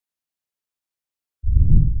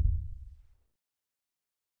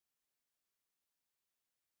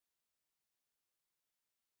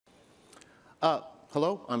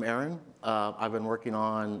Hello, I'm Aaron. I've been working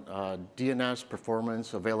on DNS,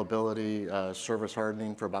 performance, availability, service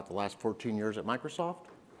hardening for about the last 14 years at Microsoft.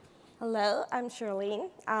 Hello, I'm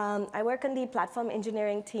Shirleen. I work on the platform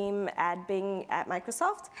engineering team at Bing at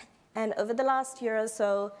Microsoft. And over the last year or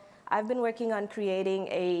so, I've been working on creating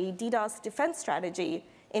a DDoS defense strategy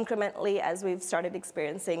incrementally as we've started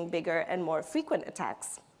experiencing bigger and more frequent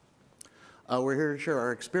attacks. We're here to share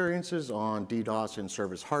our experiences on DDoS and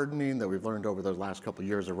service hardening that we've learned over the last couple of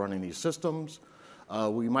years of running these systems.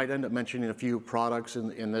 We might end up mentioning a few products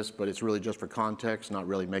in this, but it's really just for context, not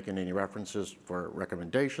really making any references for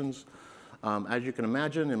recommendations. As you can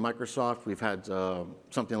imagine, in Microsoft, we've had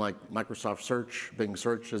something like Microsoft Search. Bing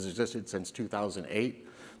Search has existed since 2008.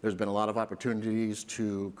 There's been a lot of opportunities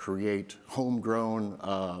to create homegrown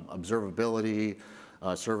observability,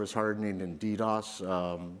 service hardening, and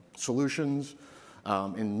DDoS solutions.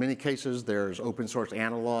 In many cases, there's open source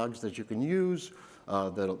analogs that you can use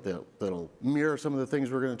that'll mirror some of the things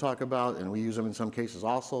we're going to talk about, and we use them in some cases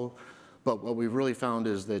also. But what we've really found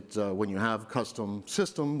is that when you have custom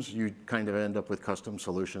systems, you kind of end up with custom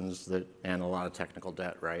solutions and a lot of technical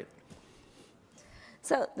debt, right?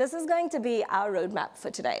 So this is going to be our roadmap for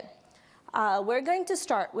today. We're going to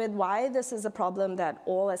start with why this is a problem that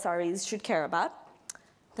all SREs should care about,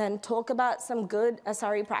 then talk about some good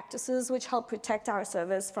SRE practices which help protect our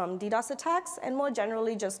service from DDoS attacks and more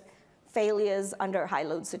generally just failures under high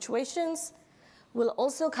load situations. We'll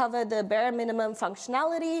also cover the bare minimum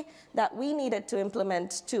functionality that we needed to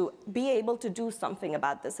implement to be able to do something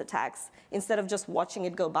about these attacks instead of just watching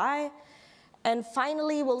it go by. And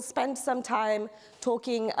finally, we'll spend some time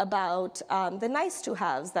talking about the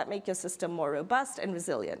nice-to-haves that make your system more robust and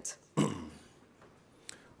resilient.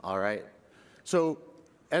 All right. So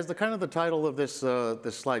as the title of this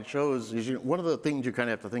slide shows, one of the things you kind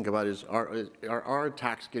of have to think about is, are our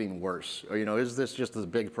attacks getting worse? Or, is this just a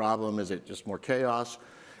big problem? Is it just more chaos?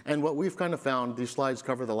 And what we've kind of found, these slides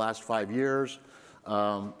cover the last 5 years,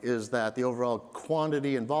 is that the overall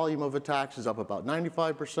quantity and volume of attacks is up about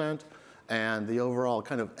 95%, and the overall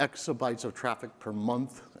kind of exabytes of traffic per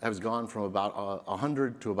month has gone from about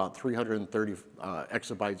 100 to about 330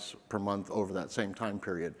 exabytes per month over that same time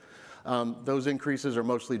period. Those increases are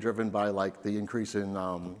mostly driven by the increase in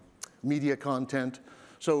media content.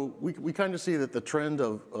 So we kind of see that the trend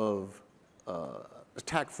of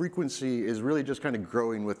attack frequency is really just kind of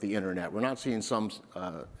growing with the internet. We're not seeing some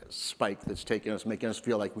spike that's making us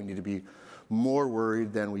feel like we need to be more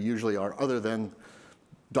worried than we usually are, other than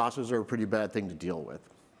DOSes are a pretty bad thing to deal with.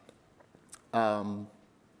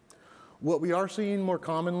 What we are seeing more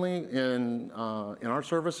commonly in our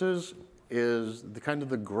services is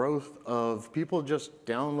the growth of people just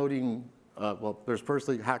downloading, there's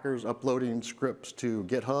personally hackers uploading scripts to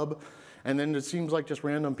GitHub, and then it seems like just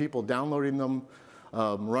random people downloading them,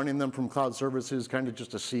 running them from cloud services kind of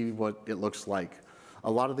just to see what it looks like. A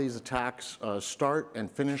lot of these attacks start and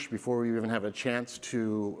finish before we even have a chance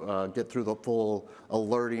to get through the full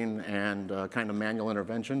alerting and kind of manual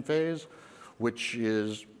intervention phase, which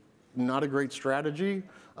is not a great strategy,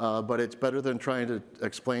 but it's better than trying to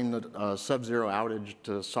explain the sub-zero outage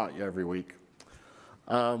to Satya every week.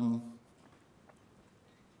 One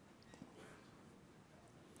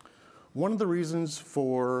of the reasons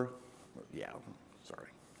for,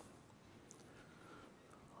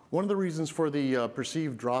 One of the reasons for the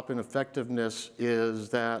perceived drop in effectiveness is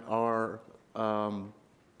that our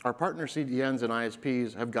partner CDNs and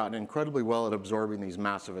ISPs have gotten incredibly well at absorbing these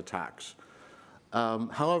massive attacks.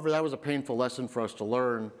 However, that was a painful lesson for us to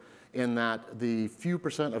learn, in that the few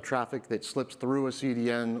percent of traffic that slips through a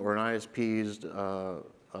CDN or an ISP's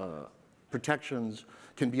protections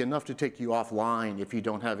can be enough to take you offline if you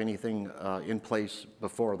don't have anything in place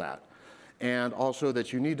before that. And also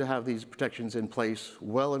that you need to have these protections in place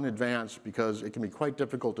well in advance, because it can be quite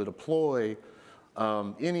difficult to deploy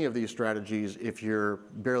any of these strategies if you're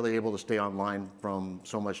barely able to stay online from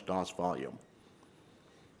so much DOS volume.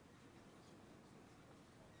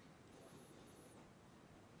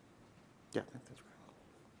 Yeah, that's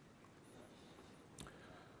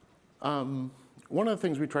right. One of the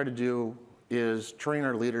things we try to do is train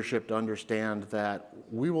our leadership to understand that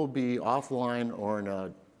we will be offline or in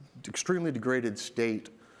an extremely degraded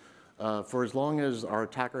state for as long as our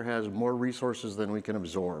attacker has more resources than we can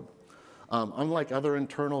absorb. Unlike other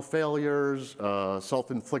internal failures,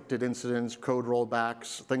 self-inflicted incidents, code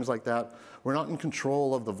rollbacks, things like that, we're not in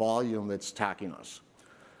control of the volume that's attacking us.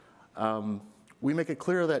 We make it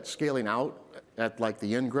clear that scaling out at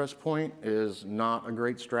the ingress point is not a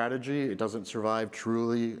great strategy. It doesn't survive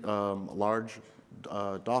truly large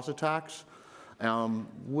DOS attacks.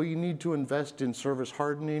 We need to invest in service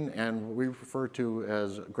hardening and what we refer to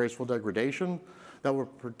as graceful degradation that will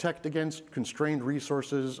protect against constrained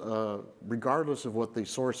resources regardless of what the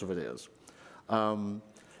source of it is.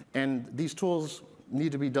 And these tools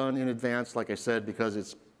need to be done in advance, like I said, because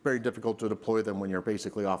it's very difficult to deploy them when you're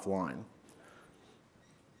basically offline.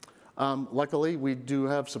 Luckily, we do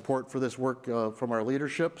have support for this work from our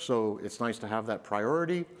leadership, so it's nice to have that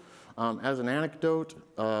priority. As an anecdote,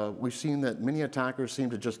 we've seen that many attackers seem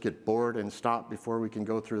to just get bored and stop before we can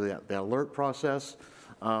go through the alert process,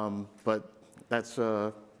 but that's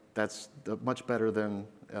much better than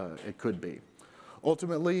it could be.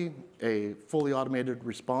 Ultimately, a fully automated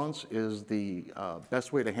response is the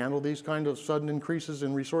best way to handle these kind of sudden increases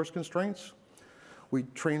in resource constraints. We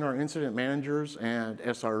train our incident managers and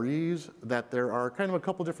SREs that there are kind of a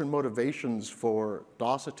couple different motivations for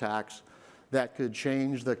DOS attacks that could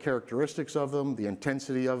change the characteristics of them, the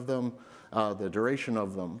intensity of them, the duration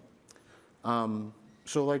of them.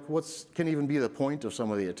 So like what can even be the point of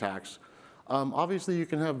some of the attacks? Obviously you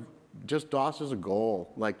can have just DOS as a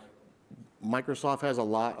goal. Like Microsoft has a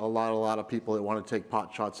lot of people that want to take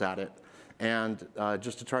pot shots at it and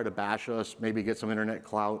just to try to bash us, maybe get some internet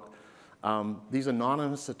clout. These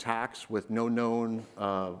anonymous attacks with no known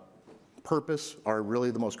purpose are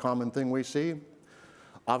really the most common thing we see.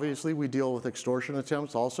 Obviously, we deal with extortion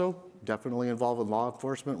attempts also, definitely involved in law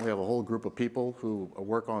enforcement. We have a whole group of people who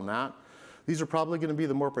work on that. These are probably going to be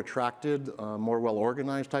the more protracted, more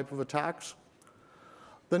well-organized type of attacks.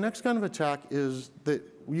 The next kind of attack is that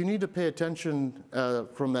you need to pay attention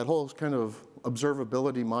from that whole kind of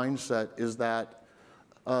observability mindset is that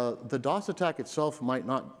the DOS attack itself might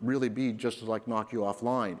not really be just to like knock you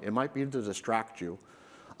offline. It might be to distract you.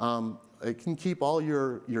 It can keep all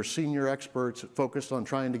your senior experts focused on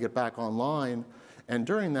trying to get back online. And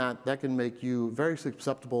during that can make you very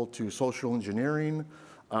susceptible to social engineering.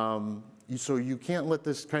 So you can't let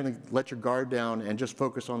this kind of let your guard down and just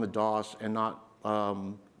focus on the DOS and not,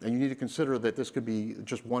 and you need to consider that this could be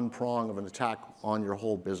just one prong of an attack on your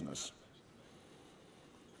whole business.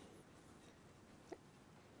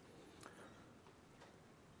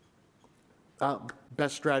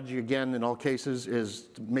 Best strategy, again, in all cases, is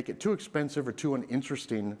to make it too expensive or too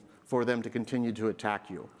uninteresting for them to continue to attack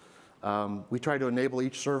you. We try to enable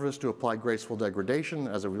each service to apply graceful degradation,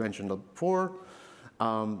 as we mentioned before,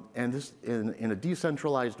 and this in a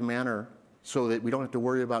decentralized manner so that we don't have to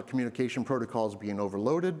worry about communication protocols being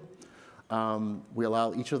overloaded. We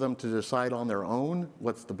allow each of them to decide on their own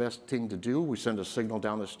what's the best thing to do. We send a signal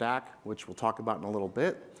down the stack, which we'll talk about in a little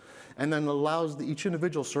bit. And then allows each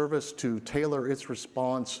individual service to tailor its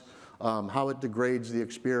response, how it degrades the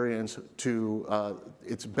experience to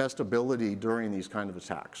its best ability during these kind of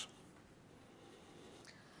attacks.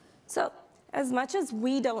 So as much as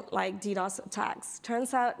we don't like DDoS attacks,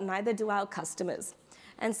 turns out neither do our customers.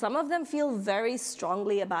 And some of them feel very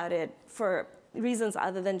strongly about it for reasons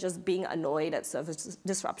other than just being annoyed at service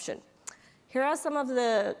disruption. Here are some of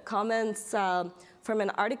the comments from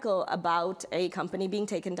an article about a company being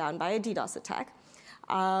taken down by a DDoS attack.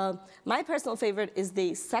 My personal favorite is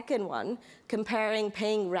the second one, comparing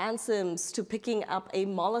paying ransoms to picking up a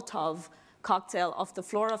Molotov cocktail off the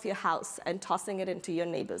floor of your house and tossing it into your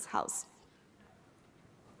neighbor's house.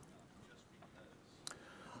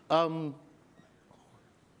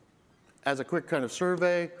 As a quick kind of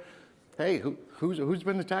survey, hey, who's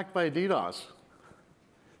been attacked by a DDoS?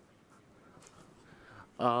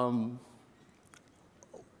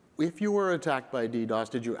 If you were attacked by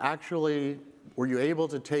DDoS, were you able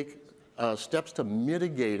to take steps to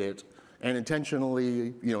mitigate it and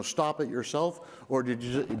intentionally, stop it yourself, or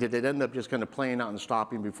did it end up just kind of playing out and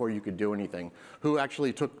stopping before you could do anything? Who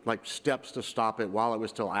actually took like steps to stop it while it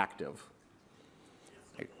was still active?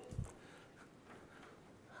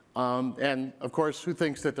 And of course, who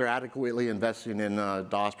thinks that they're adequately investing in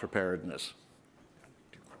DOS preparedness?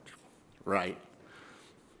 Right.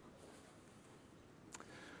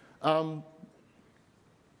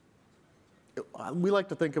 We like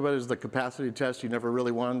to think of it as the capacity test you never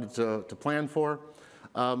really wanted to plan for.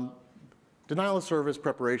 Denial of service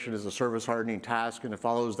preparation is a service hardening task, and it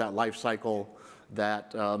follows that life cycle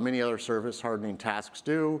that many other service hardening tasks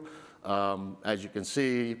do. As you can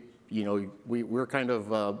see, we're kind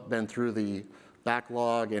of been through the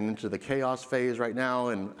backlog and into the chaos phase right now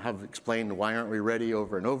and have explained why aren't we ready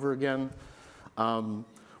over and over again.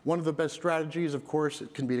 One of the best strategies, of course,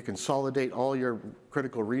 can be to consolidate all your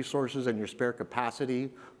critical resources and your spare capacity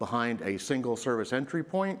behind a single service entry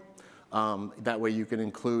point. That way you can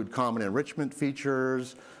include common enrichment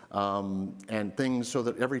features, and things so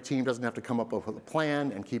that every team doesn't have to come up with a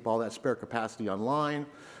plan and keep all that spare capacity online.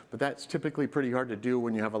 But that's typically pretty hard to do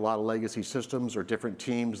when you have a lot of legacy systems or different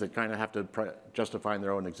teams that kind of have to justify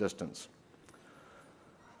their own existence.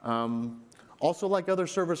 Also, like other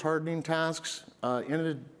service hardening tasks,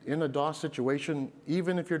 in a DOS situation,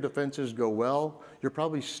 even if your defenses go well, you're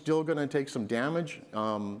probably still going to take some damage.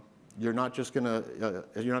 You're not just going to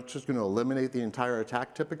eliminate the entire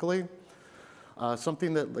attack typically.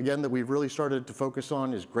 Something that, again, that we've really started to focus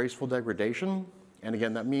on is graceful degradation. And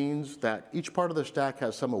again, that means that each part of the stack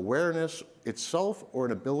has some awareness itself or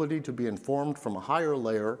an ability to be informed from a higher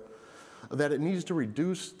layer that it needs to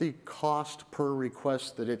reduce the cost per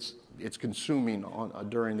request that it's consuming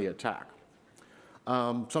during the attack.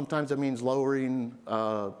 Sometimes that means lowering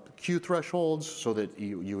queue thresholds so that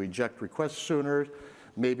you eject requests sooner.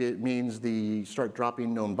 Maybe it means start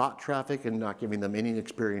dropping known bot traffic and not giving them any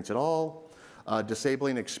experience at all.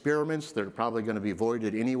 Disabling experiments that are probably going to be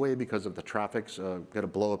voided anyway because of the traffic's going to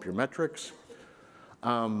blow up your metrics.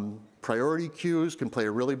 Priority queues can play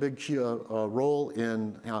a really big role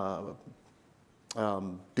in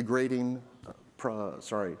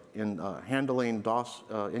handling DOS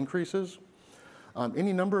increases.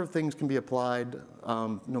 Any number of things can be applied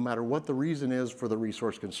no matter what the reason is for the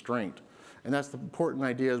resource constraint. And that's the important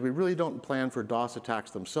idea, is we really don't plan for DOS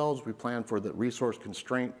attacks themselves, we plan for the resource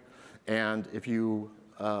constraint. And if you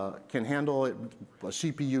can handle it, a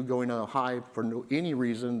CPU going high for any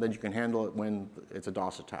reason, then you can handle it when it's a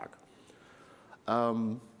DOS attack.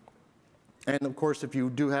 And of course, if you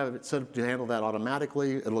do have it set up to handle that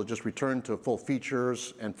automatically, it'll just return to full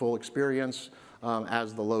features and full experience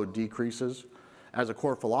as the load decreases. As a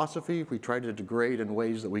core philosophy, we try to degrade in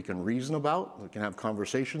ways that we can reason about, we can have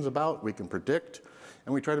conversations about, we can predict,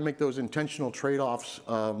 and we try to make those intentional trade-offs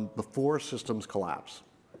before systems collapse.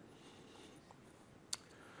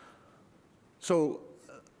 So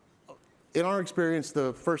in our experience,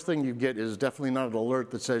 the first thing you get is definitely not an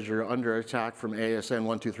alert that says you're under attack from ASN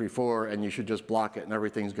 1234 and you should just block it and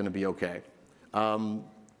everything's going to be okay.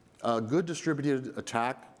 A good distributed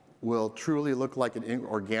attack will truly look like an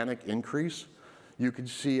organic increase. You can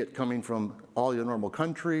see it coming from all your normal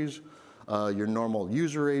countries, your normal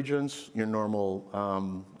user agents, your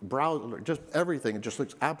normal browser, just everything. It just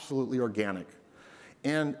looks absolutely organic.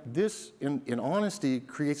 And this, in honesty,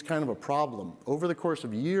 creates kind of a problem. Over the course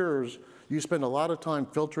of years, you spend a lot of time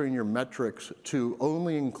filtering your metrics to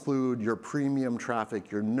only include your premium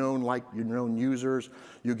traffic, your known users.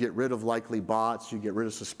 You get rid of likely bots, you get rid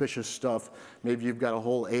of suspicious stuff. Maybe you've got a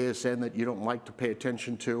whole ASN that you don't like to pay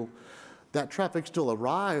attention to. That traffic still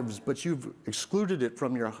arrives, but you've excluded it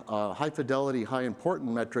from your high fidelity, high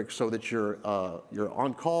important metrics so that your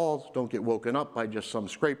on-calls don't get woken up by just some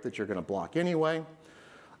scrape that you're going to block anyway.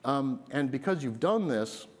 And because you've done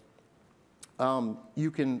this,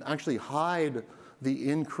 you can actually hide the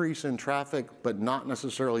increase in traffic, but not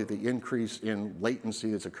necessarily the increase in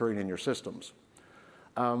latency that's occurring in your systems.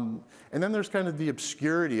 And then there's kind of the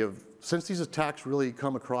obscurity of, since these attacks really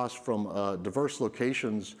come across from diverse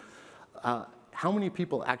locations, how many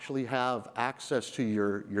people actually have access to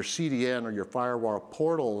your CDN or your firewall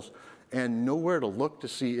portals and nowhere to look to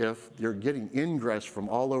see if you're getting ingress from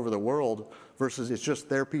all over the world versus it's just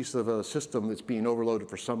their piece of a system that's being overloaded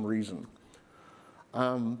for some reason.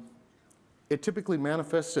 It typically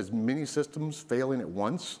manifests as many systems failing at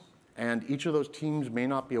once, and each of those teams may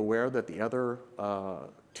not be aware that the other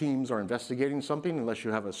teams are investigating something unless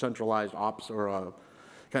you have a centralized ops or a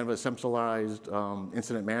kind of a centralized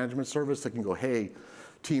incident management service that can go, hey,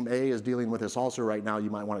 team A is dealing with this also right now, you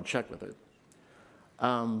might want to check with it.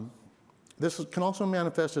 This can also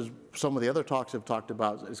manifest, as some of the other talks have talked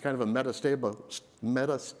about, as kind of a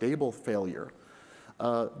metastable failure.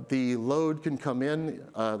 The load can come in,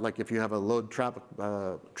 like if you have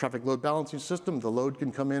a traffic load balancing system, the load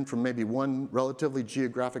can come in from maybe one relatively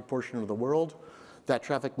geographic portion of the world. That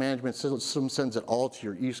traffic management system sends it all to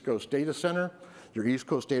your East Coast data center. Your East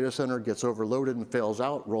Coast data center gets overloaded and fails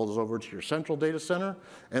out, rolls over to your central data center,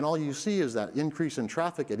 and all you see is that increase in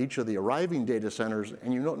traffic at each of the arriving data centers,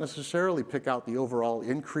 and you don't necessarily pick out the overall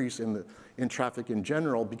increase in traffic in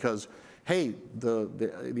general because, hey,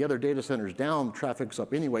 the other data center's down, traffic's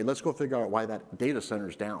up anyway, let's go figure out why that data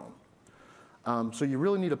center's down. So you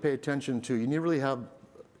really need to pay attention to, you need to really have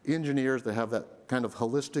engineers that have that kind of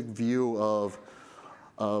holistic view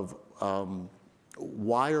of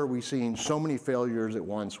why are we seeing so many failures at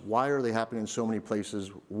once? Why are they happening in so many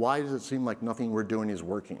places? Why does it seem like nothing we're doing is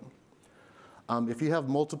working? If you have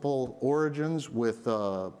multiple origins with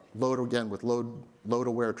load-aware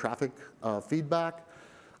traffic feedback,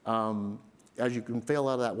 as you can fail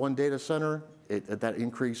out of that one data center, that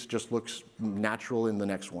increase just looks natural in the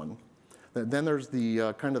next one. Then there's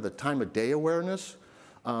the kind of the time of day awareness.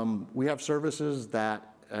 We have services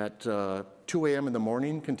that at 2 a.m. in the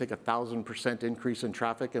morning can take 1,000% increase in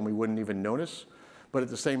traffic and we wouldn't even notice. But at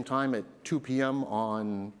the same time, at 2 p.m.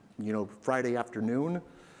 on Friday afternoon,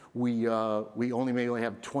 we only may only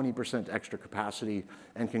have 20% extra capacity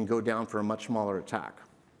and can go down for a much smaller attack.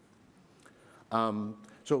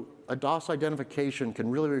 So a DOS identification can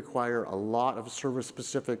really require a lot of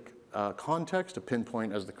service-specific context to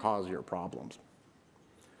pinpoint as the cause of your problems.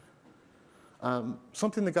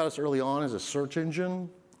 Something that got us early on as a search engine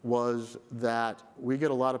was that we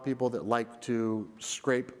get a lot of people that like to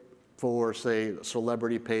scrape for, say,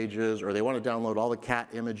 celebrity pages, or they want to download all the cat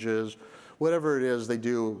images, whatever it is they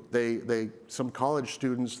do. Some college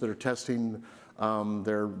students that are testing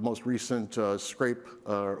their most recent scrape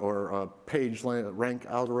or page rank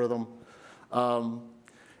algorithm.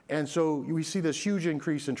 And so we see this huge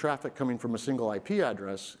increase in traffic coming from a single IP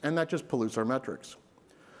address, and that just pollutes our metrics.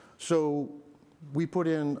 So we put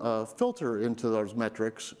in a filter into those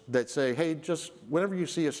metrics that say, hey, just whenever you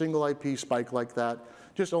see a single IP spike like that,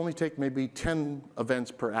 just only take maybe 10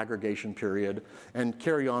 events per aggregation period and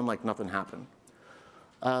carry on like nothing happened.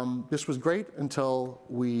 This was great until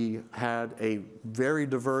we had a very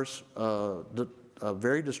diverse,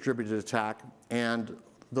 very distributed attack, and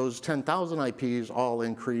those 10,000 IPs all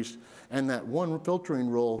increased, and that one filtering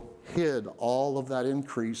rule hid all of that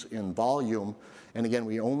increase in volume, and again,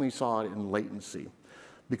 we only saw it in latency.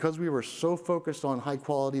 Because we were so focused on high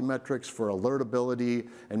quality metrics for alertability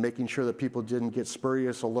and making sure that people didn't get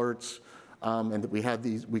spurious alerts, and that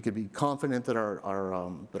we could be confident that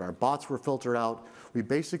our bots were filtered out, we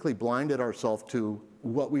basically blinded ourselves to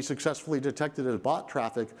what we successfully detected as bot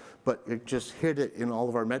traffic, but it just hid it in all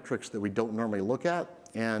of our metrics that we don't normally look at,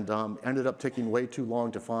 and ended up taking way too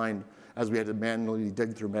long to find as we had to manually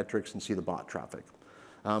dig through metrics and see the bot traffic.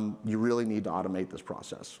 You really need to automate this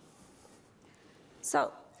process.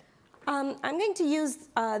 So I'm going to use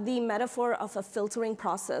the metaphor of a filtering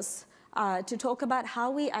process to talk about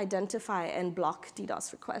how we identify and block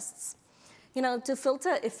DDoS requests. To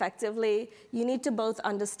filter effectively, you need to both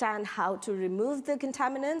understand how to remove the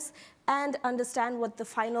contaminants and understand what the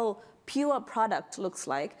final pure product looks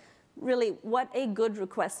like, really what a good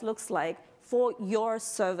request looks like for your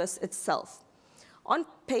service itself. On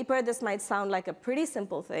paper, this might sound like a pretty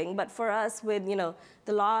simple thing, but for us with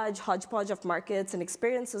the large hodgepodge of markets and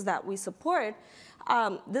experiences that we support,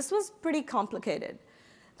 this was pretty complicated.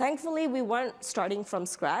 Thankfully, we weren't starting from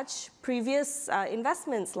scratch. Previous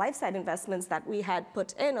investments, life-side investments that we had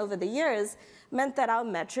put in over the years meant that our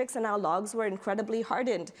metrics and our logs were incredibly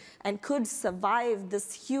hardened and could survive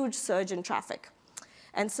this huge surge in traffic.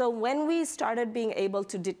 And so when we started being able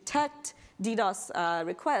to detect DDoS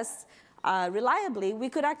requests reliably, we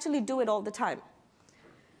could actually do it all the time.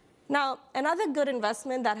 Now, another good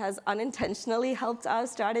investment that has unintentionally helped our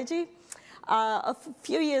strategy, a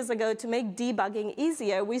few years ago, to make debugging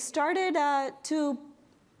easier, we started to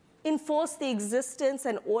enforce the existence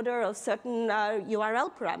and order of certain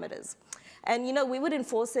URL parameters. And we would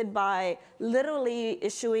enforce it by literally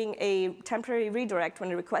issuing a temporary redirect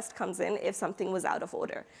when a request comes in if something was out of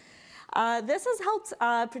order. This has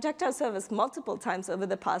helped protect our service multiple times over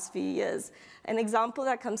the past few years. An example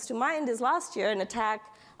that comes to mind is last year, an attack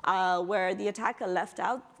where the attacker left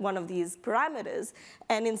out one of these parameters,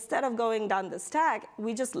 and instead of going down the stack,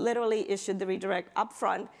 we just literally issued the redirect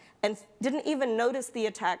upfront and didn't even notice the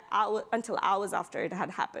attack until hours after it had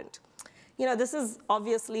happened. This is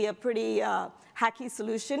obviously a pretty hacky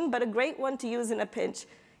solution, but a great one to use in a pinch.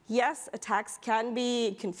 Yes, attacks can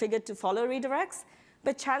be configured to follow redirects,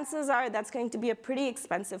 but chances are that's going to be a pretty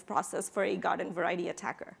expensive process for a garden variety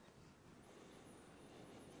attacker.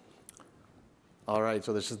 All right,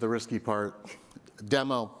 so this is the risky part,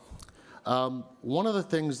 demo. One of the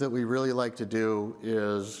things that we really like to do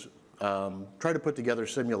is try to put together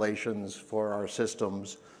simulations for our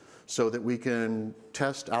systems so that we can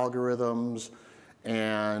test algorithms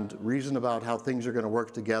and reason about how things are going to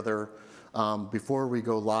work together before we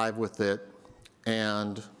go live with it.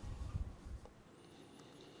 And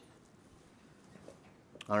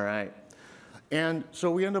all right. And so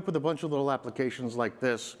we end up with a bunch of little applications like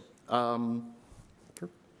this.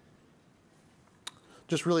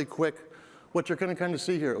 Just really quick, what you're going to kind of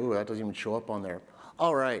see here. Ooh, that doesn't even show up on there.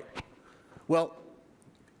 All right. Well,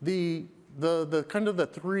 the kind of the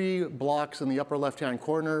three blocks in the upper left-hand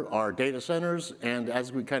corner are data centers, and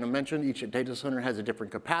as we kind of mentioned, each data center has a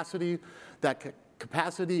different capacity. That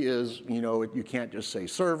capacity is, you can't just say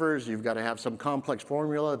servers. You've got to have some complex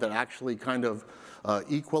formula that actually kind of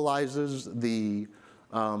equalizes the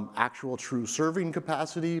actual true serving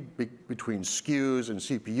capacity between SKUs and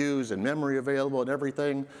CPUs and memory available and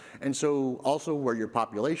everything. And so also where your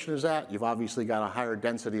population is at, you've obviously got a higher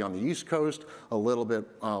density on the East Coast, a little bit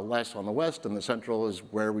less on the West, and the Central is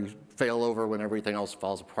where we fail over when everything else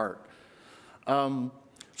falls apart.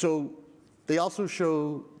 So they also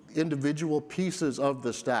show individual pieces of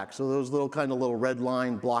the stack. So those little red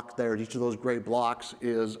line block there, each of those gray blocks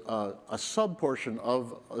is a sub-portion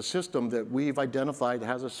of a system that we've identified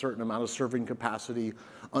has a certain amount of serving capacity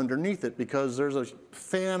underneath it, because there's a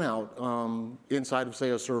fan out inside of, say,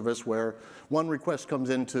 a service where one request comes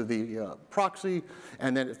into the proxy,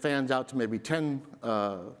 and then it fans out to maybe 10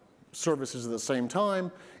 services at the same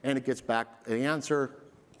time, and it gets back the answer,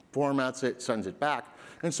 formats it, sends it back.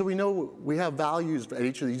 And so we know we have values at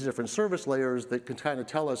each of these different service layers that can kind of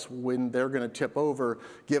tell us when they're going to tip over,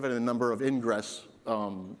 given a number of ingress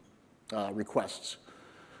requests.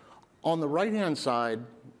 On the right-hand side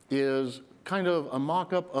is kind of a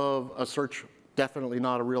mock-up of a search, definitely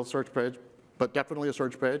not a real search page, but definitely a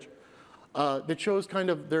search page, that shows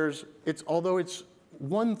kind of although it's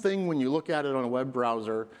one thing when you look at it on a web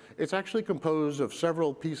browser, it's actually composed of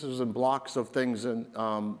several pieces and blocks of things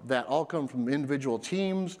that all come from individual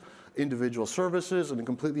teams, individual services, and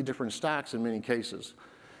completely different stacks in many cases.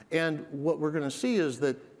 And what we're going to see is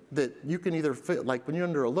that you can either, like when you're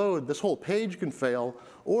under a load, this whole page can fail,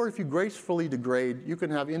 or if you gracefully degrade, you can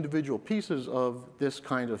have individual pieces of this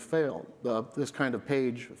kind of this kind of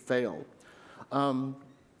page fail.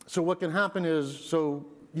 So what can happen is,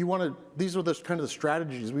 these are kind of the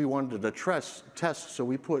strategies we wanted to test. So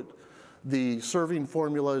we put the serving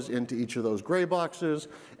formulas into each of those gray boxes,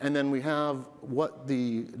 and then we have what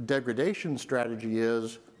the degradation strategy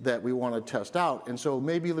is that we want to test out. And so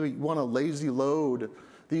maybe we want to lazy load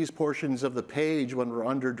these portions of the page when we're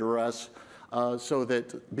under duress, so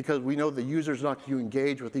that, because we know the user's not going to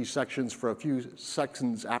engage with these sections for a few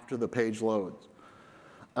seconds after the page loads.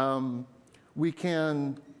 We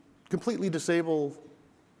can completely disable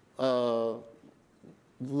low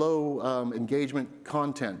engagement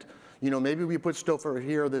content. Maybe we put stuff over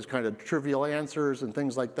here that's kind of trivial answers and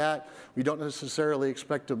things like that. We don't necessarily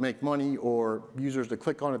expect to make money or users to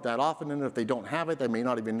click on it that often, and if they don't have it, they may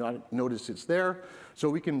not even notice it's there. So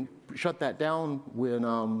we can shut that down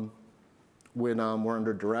when we're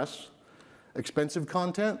under duress. Expensive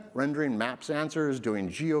content, rendering maps answers, doing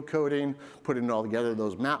geocoding, putting it all together,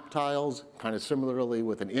 those map tiles, kind of similarly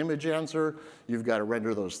with an image answer. You've got to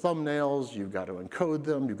render those thumbnails, you've got to encode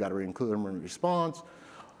them, you've got to include them in response.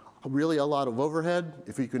 Really a lot of overhead.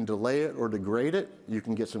 If you can delay it or degrade it, you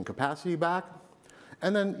can get some capacity back.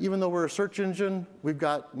 And then even though we're a search engine,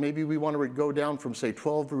 maybe we want to go down from, say,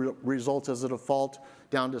 12 results as a default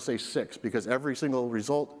down to, say, 6, because every single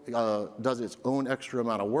result does its own extra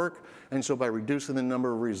amount of work. And so by reducing the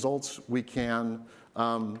number of results, we can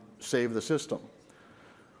save the system.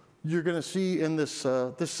 You're going to see in this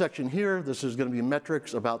section here, this is going to be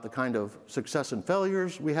metrics about the kind of success and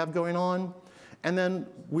failures we have going on. And then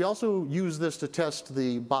we also use this to test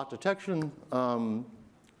the bot detection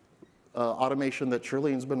automation that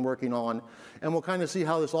Shirleen's been working on, and we'll kind of see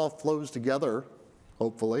how this all flows together,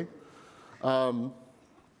 hopefully.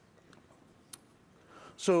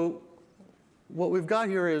 So what we've got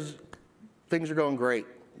here is things are going great.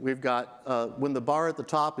 We've got, when the bar at the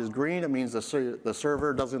top is green, it means the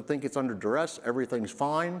server doesn't think it's under duress, everything's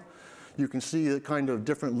fine. You can see the kind of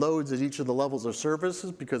different loads at each of the levels of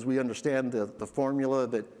services, because we understand the formula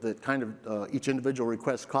that kind of each individual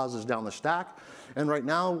request causes down the stack. And right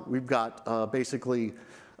now, we've got basically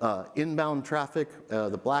inbound traffic,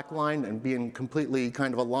 the black line, and being completely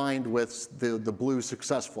kind of aligned with the blue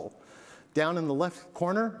successful. Down in the left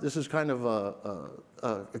corner, this is kind of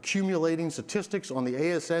accumulating statistics on the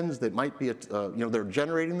ASNs that might be, they're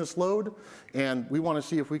generating this load, and we want to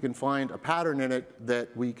see if we can find a pattern in it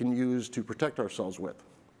that we can use to protect ourselves with.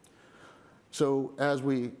 So as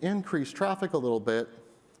we increase traffic a little bit,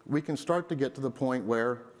 we can start to get to the point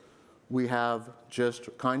where we have just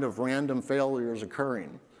kind of random failures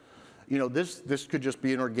occurring. This could just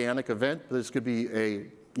be an organic event. This could be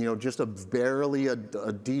just barely a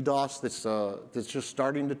DDoS that's just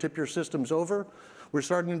starting to tip your systems over. We're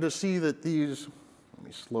starting to see that these, let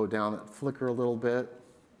me slow down that flicker a little bit.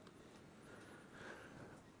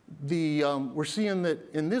 We're seeing that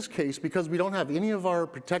in this case, because we don't have any of our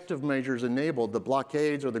protective measures enabled, the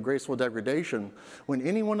blockades or the graceful degradation, when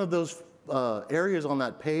any one of those areas on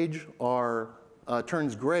that page are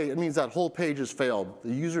turns gray, it means that whole page has failed.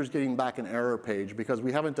 The user is getting back an error page because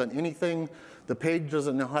we haven't done anything. The page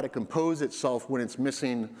doesn't know how to compose itself when it's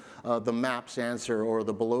missing the maps answer or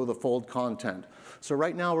the below the fold content. So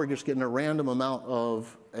right now we're just getting a random amount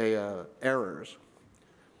of errors.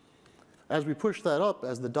 As we push that up,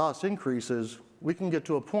 as the DOS increases, we can get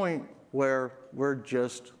to a point where we're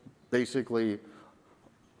just basically,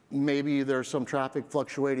 maybe there's some traffic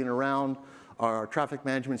fluctuating around. Our traffic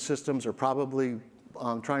management systems are probably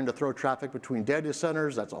trying to throw traffic between data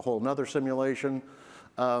centers. That's a whole nother simulation.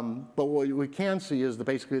 But what we can see is that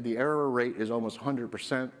basically the error rate is almost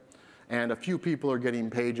 100%. And a few people are getting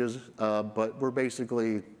pages, but we're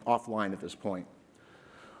basically offline at this point.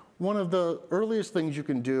 One of the earliest things you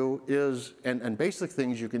can do is, and basic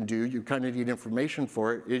things you can do, you kind of need information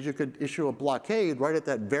for it, is you could issue a blockade right at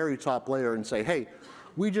that very top layer and say, hey,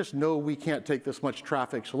 we just know we can't take this much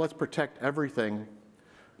traffic, so let's protect everything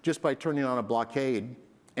just by turning on a blockade.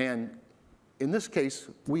 And in this case,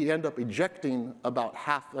 we end up ejecting about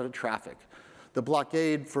half of the traffic. The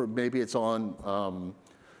blockade, for maybe it's on,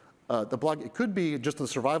 it could be just a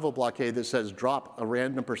survival blockade that says drop a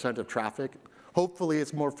random % of traffic. Hopefully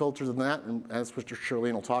it's more filtered than that, and that's what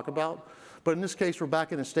Shirleen will talk about. But in this case, we're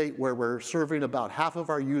back in a state where we're serving about half of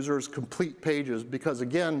our users complete pages because,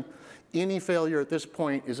 again, any failure at this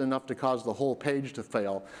point is enough to cause the whole page to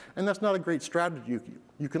fail. And that's not a great strategy.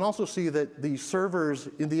 You can also see that the servers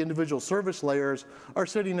in the individual service layers are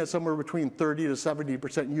sitting at somewhere between 30 to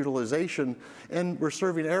 70% utilization, and we're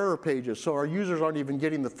serving error pages. So our users aren't even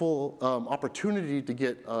getting the full opportunity to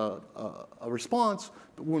get a response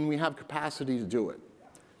when we have capacity to do it.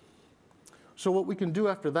 So what we can do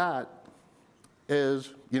after that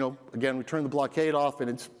is, again, we turn the blockade off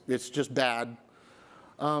and it's just bad.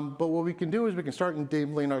 But what we can do is we can start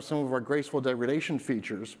enabling some of our graceful degradation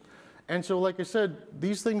features. And so, like I said,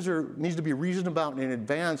 these things need to be reasoned about in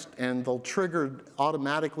advance, and they'll trigger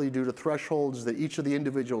automatically due to thresholds that each of the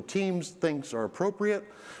individual teams thinks are appropriate.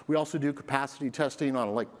 We also do capacity testing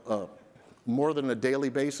on more than a daily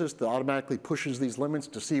basis that automatically pushes these limits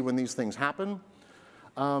to see when these things happen.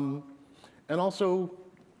 And also,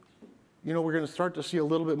 we're going to start to see a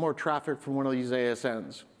little bit more traffic from one of these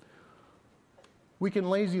ASNs. We can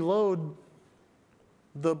lazy load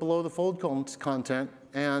the below the fold content,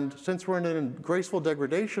 and since we're in a graceful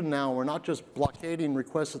degradation now, we're not just blockading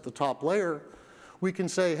requests at the top layer. We can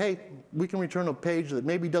say, hey, we can return a page that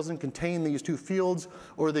maybe doesn't contain these two fields,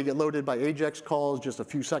 or they get loaded by AJAX calls just a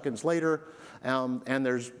few seconds later, and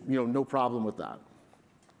there's no problem with that.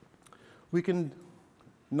 We can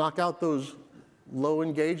knock out those low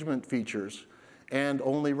engagement features and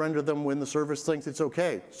only render them when the service thinks it's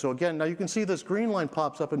okay. So again, now you can see this green line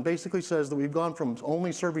pops up and basically says that we've gone from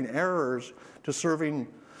only serving errors to serving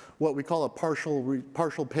what we call a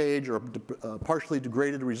partial page or partially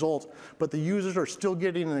degraded result, but the users are still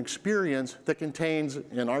getting an experience that contains,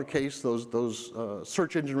 in our case, those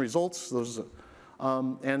search engine results,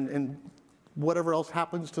 and whatever else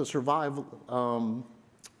happens to survive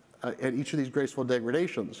at each of these graceful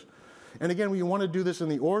degradations. And again, we want to do this in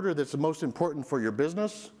the order that's the most important for your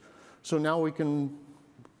business. So now we can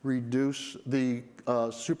reduce the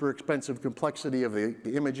super expensive complexity of the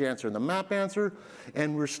image answer and the map answer,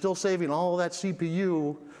 and we're still saving all of that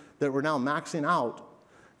CPU that we're now maxing out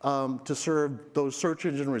to serve those search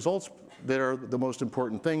engine results that are the most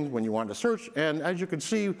important thing when you want to search. And as you can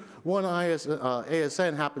see, one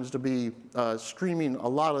ASN happens to be streaming a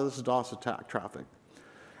lot of this DOS attack traffic.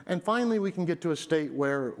 And finally, we can get to a state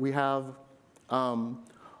where we have all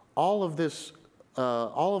of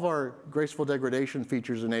our graceful degradation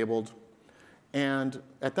features enabled. And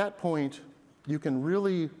at that point, you can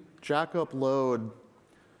really jack up load,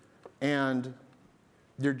 and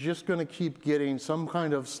you're just going to keep getting some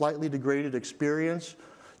kind of slightly degraded experience.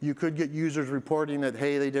 You could get users reporting that,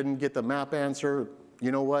 hey, they didn't get the map answer.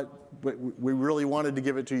 You know what? We really wanted to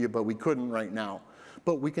give it to you, but we couldn't right now.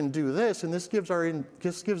 But we can do this, and this gives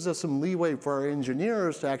us some leeway for our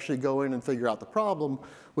engineers to actually go in and figure out the problem,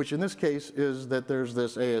 which in this case is that there's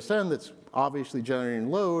this ASN that's obviously generating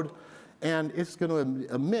load, and it's going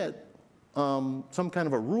to emit some kind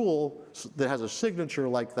of a rule that has a signature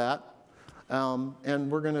like that, and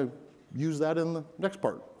we're going to use that in the next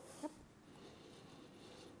part. Yep.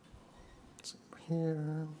 Let's see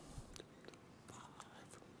here.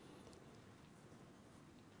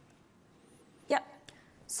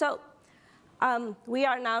 So we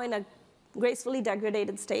are now in a gracefully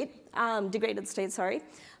degraded state,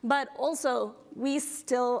 but also we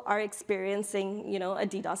still are experiencing, a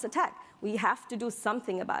DDoS attack. We have to do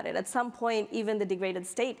something about it. At some point, even the degraded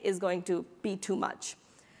state is going to be too much.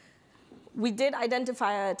 we did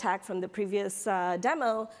identify an attack from the previous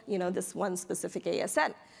demo, this one specific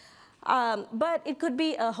ASN. But it could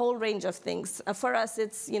be a whole range of things. For us,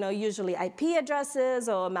 it's usually IP addresses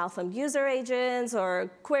or malformed user agents or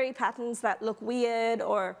query patterns that look weird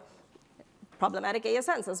or problematic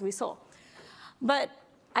ASNs, as we saw. But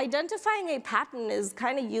identifying a pattern is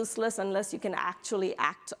kind of useless unless you can actually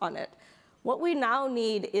act on it. What we now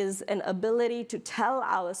need is an ability to tell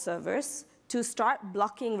our servers to start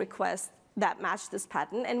blocking requests that match this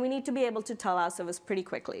pattern, and we need to be able to tell our servers pretty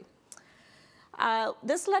quickly.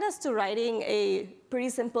 This led us to writing a pretty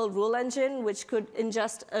simple rule engine, which could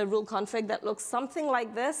ingest a rule config that looks something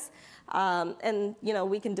like this. And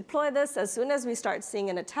we can deploy this as soon as we start seeing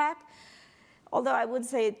an attack. Although I would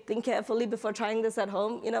say think carefully before trying this at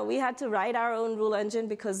home. We had to write our own rule engine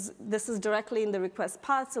because this is directly in the request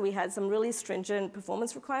path, so we had some really stringent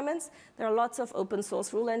performance requirements. There are lots of open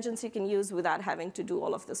source rule engines you can use without having to do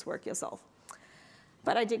all of this work yourself.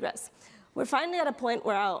 But I digress. We're finally at a point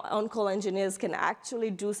where our on-call engineers can actually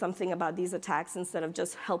do something about these attacks instead of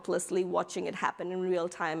just helplessly watching it happen in real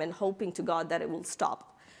time and hoping to God that it will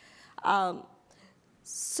stop.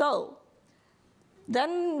 So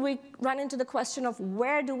then we run into the question of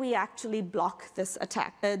where do we actually block this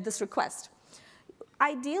attack, this request?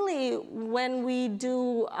 Ideally, when we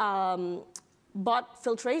do bot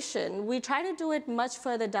filtration, we try to do it much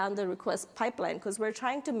further down the request pipeline because we're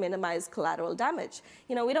trying to minimize collateral damage.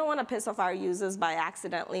 We don't want to piss off our users by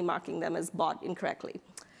accidentally marking them as bot incorrectly.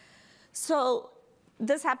 So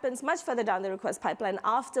this happens much further down the request pipeline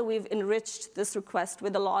after we've enriched this request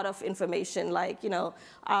with a lot of information like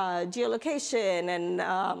geolocation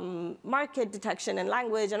and market detection and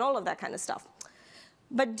language and all of that kind of stuff.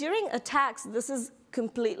 But during attacks, this is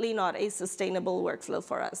completely not a sustainable workflow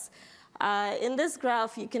for us. In this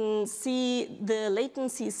graph, you can see the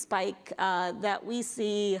latency spike that we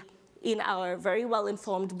see in our very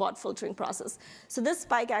well-informed bot filtering process. So this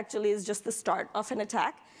spike actually is just the start of an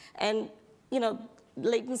attack. And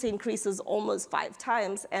latency increases almost 5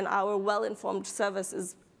 times, and our well-informed service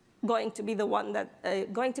is going to be the one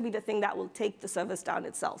that going to be the thing that will take the service down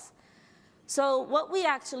itself. So what we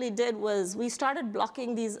actually did was we started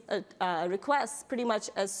blocking these requests pretty much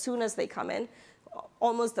as soon as they come in,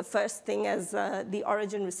 almost the first thing as the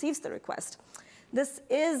origin receives the request. This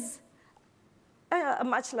is a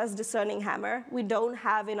much less discerning hammer. We don't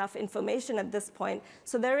have enough information at this point,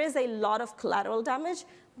 so there is a lot of collateral damage,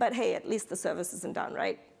 but hey, at least the service isn't down,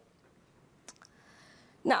 right?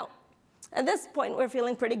 Now, at this point, we're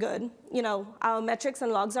feeling pretty good. Our metrics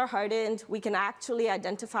and logs are hardened. We can actually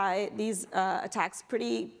identify these attacks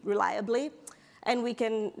pretty reliably, and we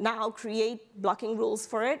can now create blocking rules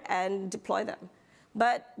for it and deploy them.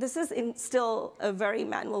 But this is still a very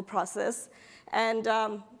manual process. And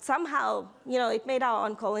somehow, it made our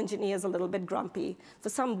on-call engineers a little bit grumpy. For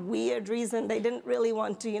some weird reason, they didn't really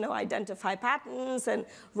want to, identify patterns and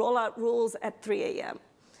roll out rules at 3 a.m.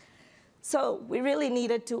 So we really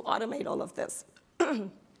needed to automate all of this.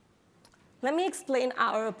 Let me explain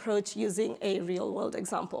our approach using a real-world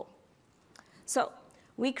example. So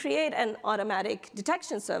we create an automatic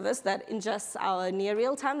detection service that ingests our near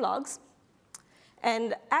real-time logs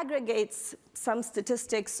and aggregates some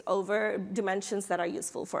statistics over dimensions that are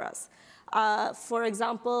useful for us. For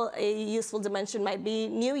example, a useful dimension might be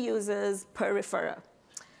new users per referrer.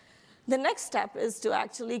 The next step is to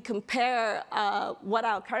actually compare what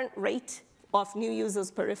our current rate of new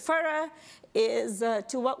users per referrer is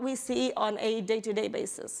to what we see on a day-to-day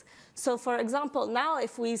basis. So for example, now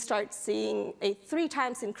if we start seeing a 3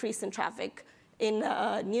 times increase in traffic in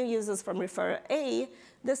new users from referrer A,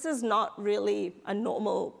 this is not really a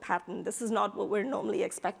normal pattern. This is not what we're normally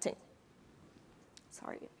expecting.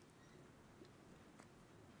 Sorry.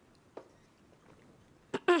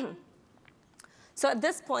 So at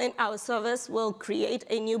this point, our service will create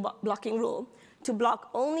a new blocking rule to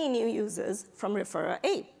block only new users from referrer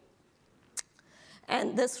A.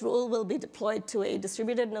 And this rule will be deployed to a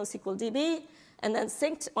distributed NoSQL DB and then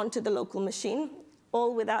synced onto the local machine,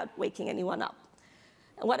 all without waking anyone up.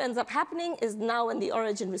 And what ends up happening is now when the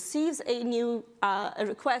origin receives a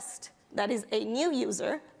request that is a new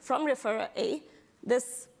user from referrer A,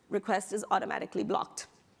 this request is automatically blocked.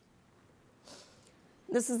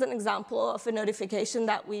 This is an example of a notification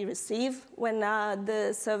that we receive when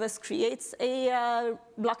the service creates a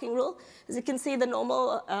blocking rule. As you can see, the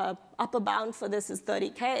normal upper bound for this is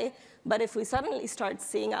 30K, but if we suddenly start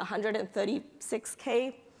seeing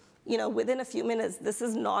 136K, within a few minutes, this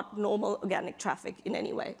is not normal organic traffic in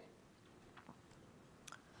any way.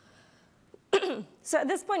 So at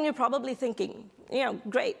this point, you're probably thinking,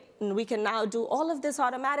 great, and we can now do all of this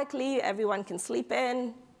automatically. Everyone can sleep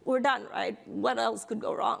in. we're done, right? What else could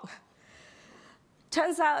go wrong?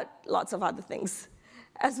 Turns out, lots of other things.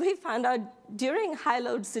 As we found out, during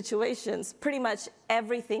high-load situations, pretty much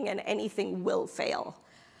everything and anything will fail.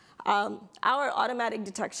 Our automatic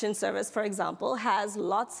detection service, for example, has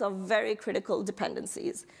lots of very critical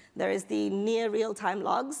dependencies. There is the near real-time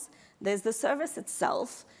logs, there's the service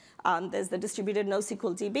itself, there's the distributed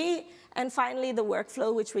NoSQL DB, and finally the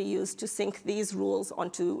workflow which we use to sync these rules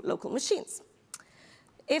onto local machines.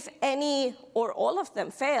 If any or all of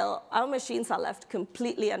them fail, our machines are left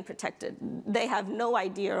completely unprotected. They have no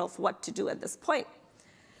idea of what to do at this point.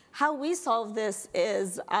 How we solve this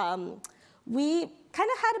is we kind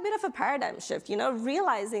of had a bit of a paradigm shift,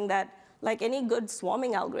 realizing that like any good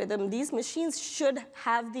swarming algorithm, these machines should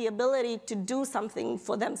have the ability to do something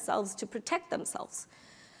for themselves to protect themselves.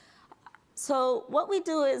 So what we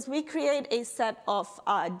do is we create a set of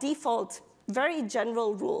default, very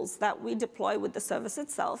general rules that we deploy with the service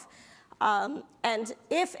itself. And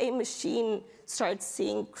if a machine starts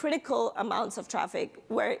seeing critical amounts of traffic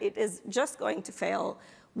where it is just going to fail,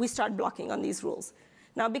 we start blocking on these rules.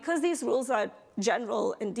 Now, because these rules are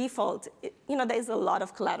general and default, there's a lot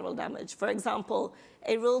of collateral damage. For example,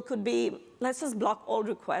 a rule could be, let's just block all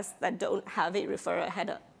requests that don't have a referrer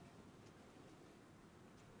header.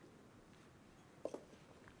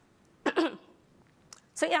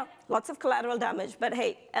 So yeah, lots of collateral damage, but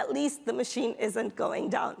hey, at least the machine isn't going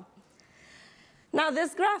down. Now,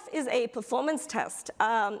 this graph is a performance test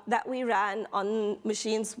that we ran on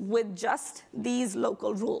machines with just these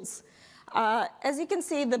local rules. As you can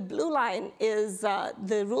see, the blue line is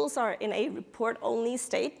the rules are in a report-only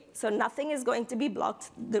state, so nothing is going to be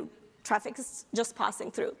blocked. The traffic is just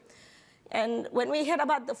passing through. And when we hit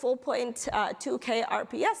about the 4.2K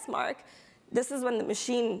RPS mark, this is when the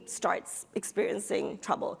machine starts experiencing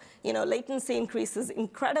trouble. Latency increases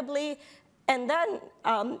incredibly, and then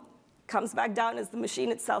comes back down as the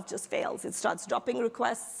machine itself just fails. It starts dropping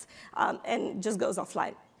requests and just goes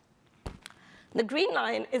offline. The green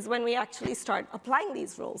line is when we actually start applying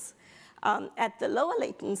these rules. At the lower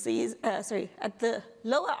latencies, at the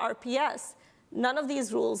lower RPS, none of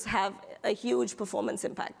these rules have a huge performance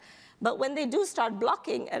impact. But when they do start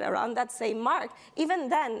blocking at around that same mark, even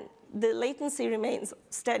then, the latency remains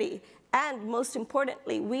steady. And most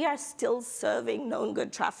importantly, we are still serving known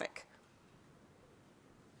good traffic.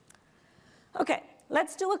 OK,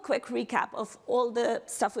 let's do a quick recap of all the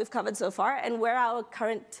stuff we've covered so far and where our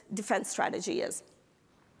current defense strategy is.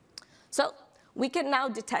 So we can now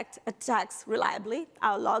detect attacks reliably.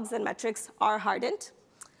 Our logs and metrics are hardened.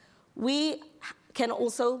 We can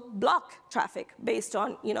also block traffic based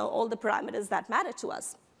on all the parameters that matter to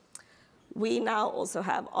us. We now also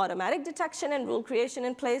have automatic detection and rule creation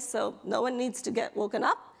in place, so no one needs to get woken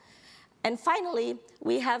up. And finally,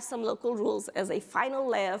 we have some local rules as a final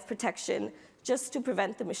layer of protection just to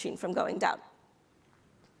prevent the machine from going down.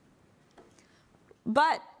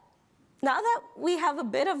 But now that we have a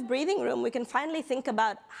bit of breathing room, we can finally think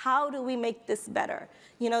about how do we make this better.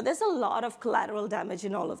 There's a lot of collateral damage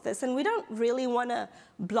in all of this, and we don't really want to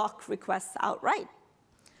block requests outright.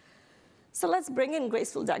 So let's bring in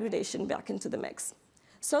graceful degradation back into the mix.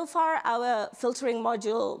 So far, our filtering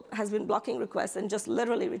module has been blocking requests and just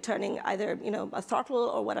literally returning either a throttle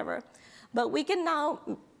or whatever. But we can now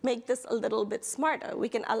make this a little bit smarter. We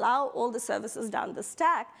can allow all the services down the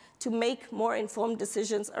stack to make more informed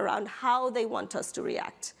decisions around how they want us to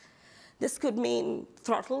react. This could mean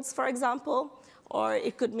throttles, for example, or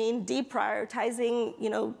it could mean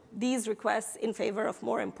deprioritizing these requests in favor of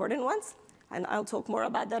more important ones. And I'll talk more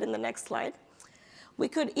about that in the next slide. We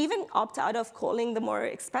could even opt out of calling the more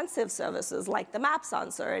expensive services like the maps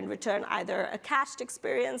answer and return either a cached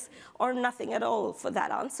experience or nothing at all for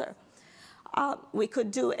that answer. We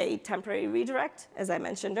could do a temporary redirect, as I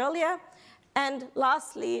mentioned earlier. And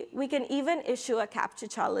lastly, we can even issue a capture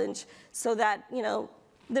challenge so that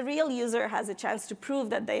the real user has a chance to prove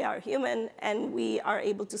that they are human, and we are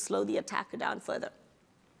able to slow the attacker down further.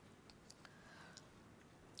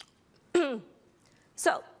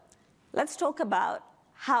 So let's talk about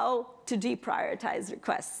how to deprioritize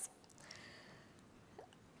requests.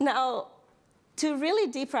 Now, to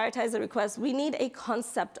really deprioritize a request, we need a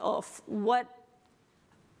concept of what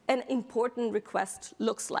an important request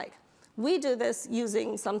looks like. We do this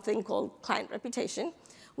using something called client reputation,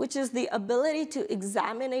 which is the ability to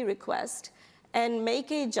examine a request and make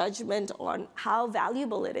a judgment on how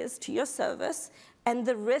valuable it is to your service and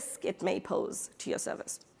the risk it may pose to your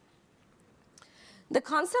service. The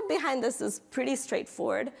concept behind this is pretty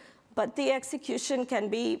straightforward, but the execution can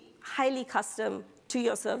be highly custom to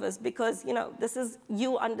your service because this is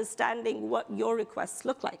you understanding what your requests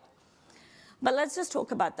look like. But let's just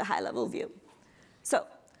talk about the high-level view. So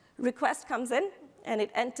request comes in, and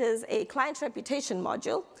it enters a client reputation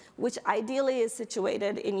module, which ideally is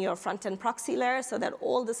situated in your front-end proxy layer so that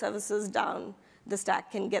all the services down the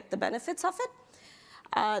stack can get the benefits of it.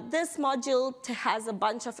 This module has a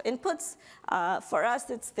bunch of inputs. For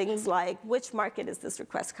us, it's things like which market is this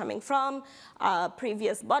request coming from,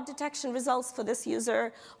 previous bot detection results for this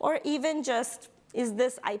user, or even just is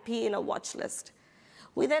this IP in a watch list.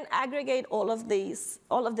 We then aggregate all of this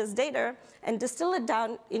data and distill it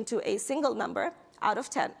down into a single number out of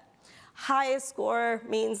 10. High score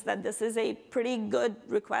means that this is a pretty good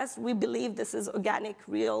request. We believe this is organic,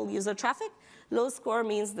 real user traffic. Low score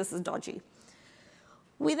means this is dodgy.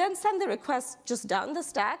 We then send the request just down the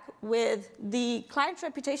stack with the client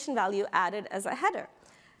reputation value added as a header.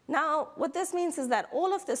 Now, what this means is that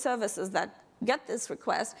all of the services that get this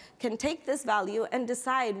request can take this value and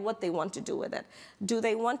decide what they want to do with it. Do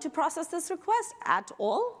they want to process this request at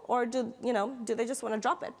all, or do they just want to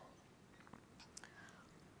drop it?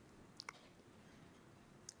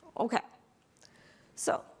 OK.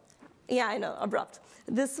 So yeah, I know, abrupt.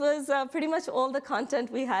 This was pretty much all the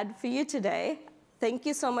content we had for you today. Thank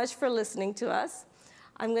you so much for listening to us.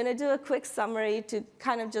 I'm going to do a quick summary to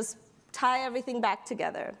kind of just tie everything back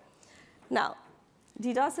together. Now,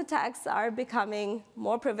 DDoS attacks are becoming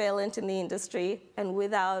more prevalent in the industry, and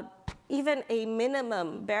without even a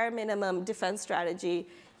bare minimum defense strategy,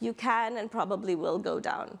 you can and probably will go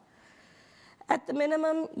down. At the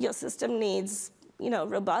minimum, your system needs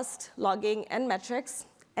robust logging and metrics,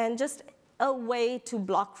 and just a way to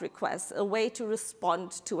block requests, a way to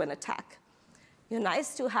respond to an attack. Your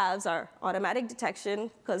nice-to-haves are automatic detection,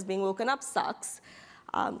 because being woken up sucks,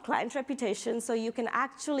 client reputation, so you can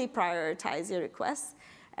actually prioritize your requests,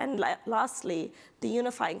 and lastly, the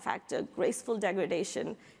unifying factor, graceful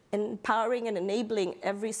degradation, empowering and enabling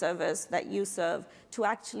every service that you serve to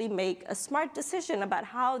actually make a smart decision about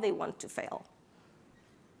how they want to fail.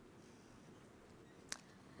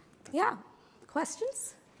 Yeah,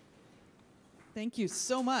 questions? Thank you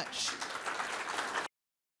so much.